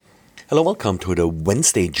Hello, welcome to the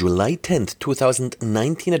Wednesday, July 10th,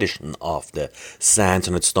 2019 edition of the SANS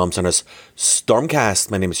and Storm Center's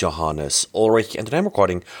StormCast. My name is Johannes Ulrich and today I'm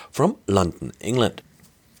recording from London, England.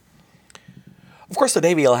 Of course,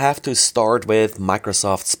 today we'll have to start with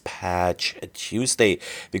Microsoft's Patch Tuesday.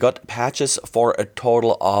 We got patches for a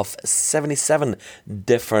total of 77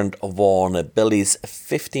 different vulnerabilities,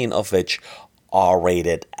 15 of which are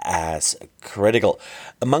rated as critical.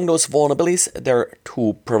 Among those vulnerabilities, there are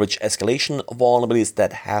two privilege escalation vulnerabilities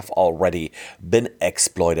that have already been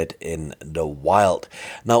exploited in the wild.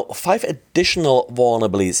 Now, 5 additional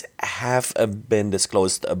vulnerabilities have been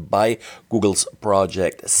disclosed by Google's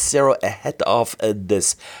Project Zero ahead of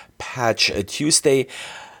this Patch Tuesday.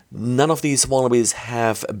 None of these vulnerabilities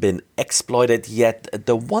have been exploited yet.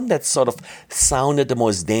 The one that sort of sounded the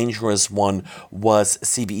most dangerous one was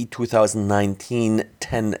CVE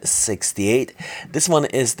 2019-1068. This one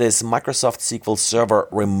is this Microsoft SQL Server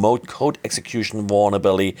remote code execution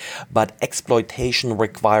vulnerability, but exploitation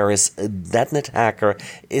requires that an attacker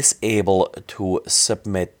is able to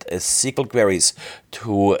submit SQL queries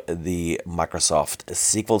to the Microsoft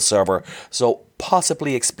SQL Server. So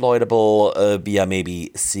possibly exploitable via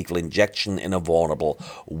maybe SQL injection in a vulnerable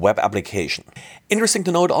web application. Interesting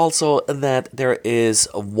to note also that there is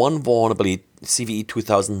one vulnerability, CVE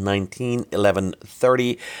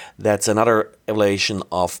 2019-1130. That's another evaluation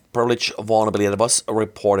of privilege vulnerability that was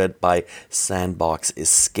reported by Sandbox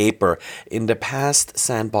Escaper. In the past,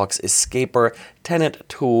 Sandbox Escaper tended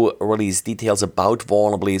to release details about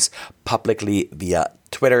vulnerabilities publicly via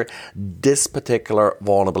Twitter. This particular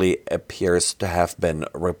vulnerability appears to have been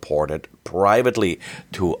reported privately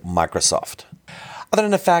to Microsoft. Other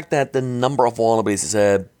than the fact that the number of vulnerabilities is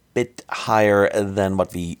a bit higher than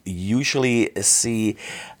what we usually see,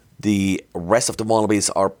 the rest of the vulnerabilities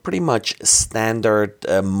are pretty much standard.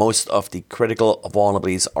 Most of the critical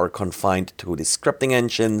vulnerabilities are confined to the scripting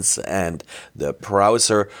engines and the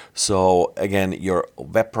browser. So again, your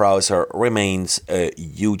web browser remains a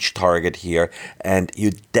huge target here, and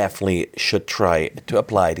you definitely should try to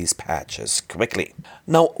apply these patches quickly.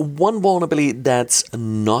 Now, one vulnerability that's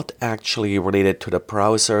not actually related to the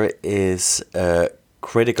browser is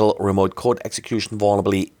critical remote code execution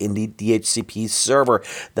vulnerability in the DHCP server.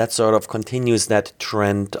 That sort of continues that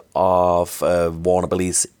trend of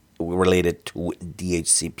vulnerabilities related to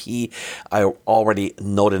DHCP. I already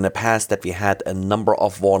noted in the past that we had a number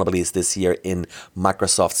of vulnerabilities this year in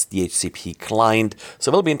Microsoft's DHCP client.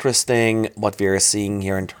 So it will be interesting what we are seeing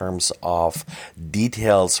here in terms of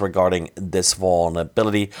details regarding this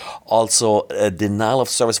vulnerability. Also, a denial of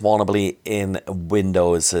service vulnerability in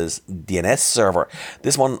Windows's DNS server.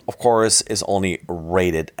 This one, of course, is only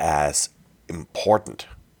rated as important.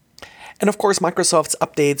 And of course, Microsoft's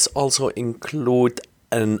updates also include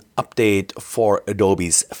an update for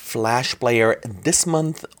Adobe's Flash Player. This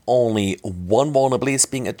month, only one vulnerability is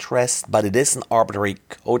being addressed, but it is an arbitrary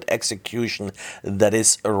code execution that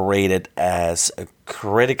is rated as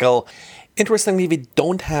critical. Interestingly, we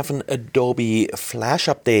don't have an Adobe Flash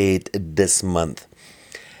update this month.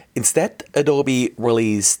 Instead, Adobe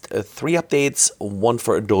released 3 updates, one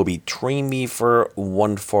for Adobe Dreamweaver,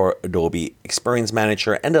 one for Adobe Experience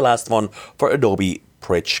Manager, and the last one for Adobe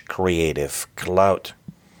Bridge Creative Cloud.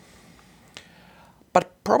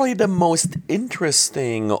 But probably the most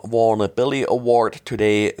interesting vulnerability award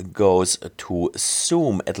today goes to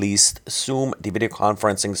Zoom, at least Zoom, the video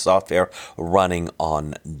conferencing software running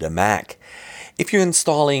on the Mac. If you're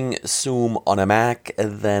installing Zoom on a Mac,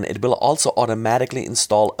 then it will also automatically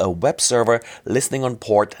install a web server listening on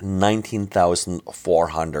port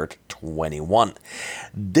 19,421.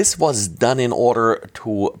 This was done in order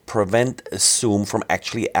to prevent Zoom from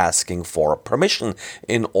actually asking for permission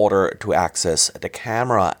in order to access the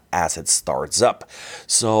camera as it starts up.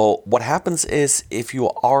 So what happens is if you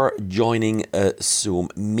are joining a Zoom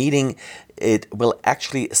meeting, it will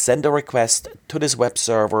actually send a request to this web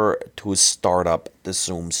server to start up the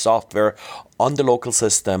Zoom software on the local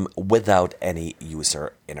system without any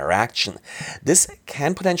user interaction. This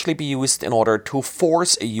can potentially be used in order to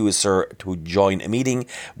force a user to join a meeting,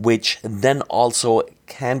 which then also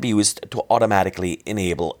can be used to automatically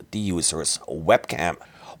enable the user's webcam.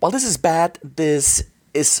 While this is bad, this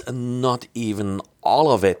is not even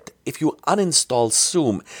all of it. If you uninstall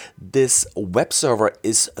Zoom, this web server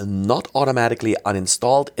is not automatically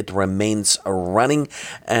uninstalled. It remains running.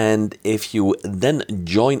 And if you then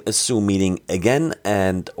join a Zoom meeting again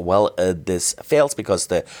and, this fails because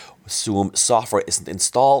the Zoom software isn't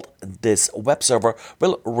installed, this web server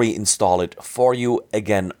will reinstall it for you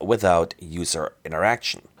again without user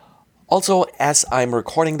interaction. Also, as I'm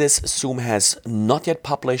recording this, Zoom has not yet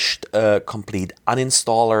published a complete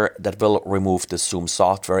uninstaller that will remove the Zoom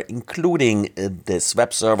software, including this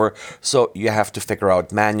web server. So you have to figure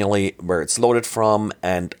out manually where it's loaded from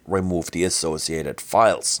and remove the associated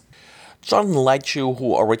files. Jonathan Leitschuh,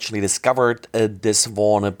 who originally discovered this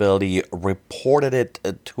vulnerability, reported it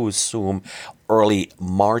to Zoom early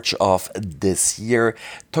March of this year.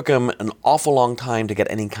 Took him an awful long time to get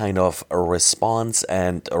any kind of a response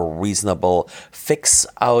and a reasonable fix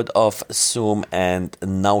out of Zoom, and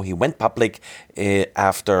now he went public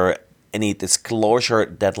after any disclosure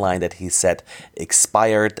deadline that he set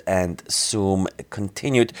expired, and Zoom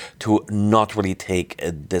continued to not really take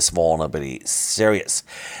this vulnerability serious.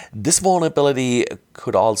 This vulnerability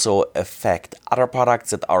could also affect other products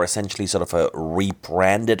that are essentially sort of a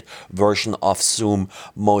rebranded version of Zoom,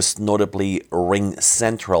 most notably Ring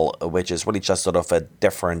Central, which is really just sort of a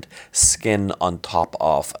different skin on top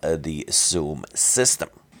of the Zoom system.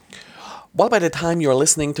 Well, by the time you're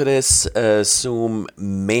listening to this, Zoom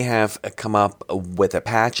may have come up with a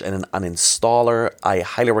patch and an uninstaller. I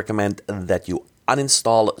highly recommend that you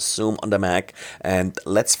uninstall Zoom on the Mac, and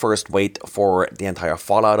let's first wait for the entire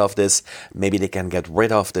fallout of this. Maybe they can get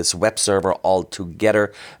rid of this web server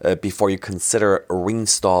altogether before you consider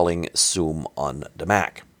reinstalling Zoom on the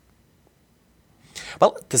Mac.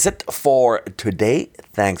 Well, that's it for today.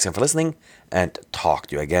 Thanks for listening, and talk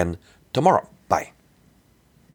to you again tomorrow.